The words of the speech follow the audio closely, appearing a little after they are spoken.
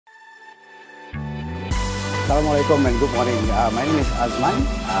Assalamualaikum and good morning. My name is Azman.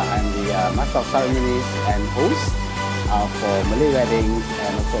 I'm the Master of Ceremonies and host for Malay weddings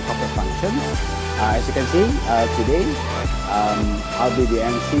and also corporate functions. As you can see, today I'll be the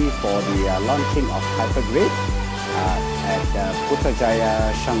MC for the launching of Hypergrade at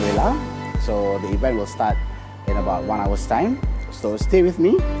Putrajaya Shangri-La. So the event will start in about 1 hour's time. So stay with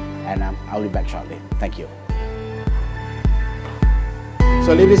me and I'll be back shortly. Thank you.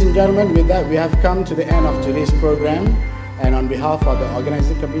 So ladies and gentlemen, with that we have come to the end of today's program, and on behalf of the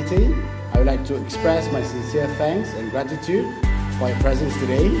organizing committee, I would like to express my sincere thanks and gratitude for your presence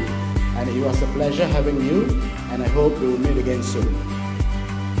today, and it was a pleasure having you, and I hope we will meet again soon.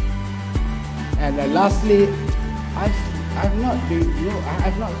 And lastly, I've not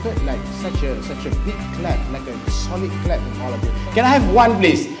heard like such a big clap, like a solid clap from all of you. Can I have one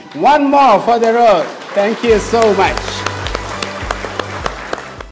please? One more for the road. Thank you so much.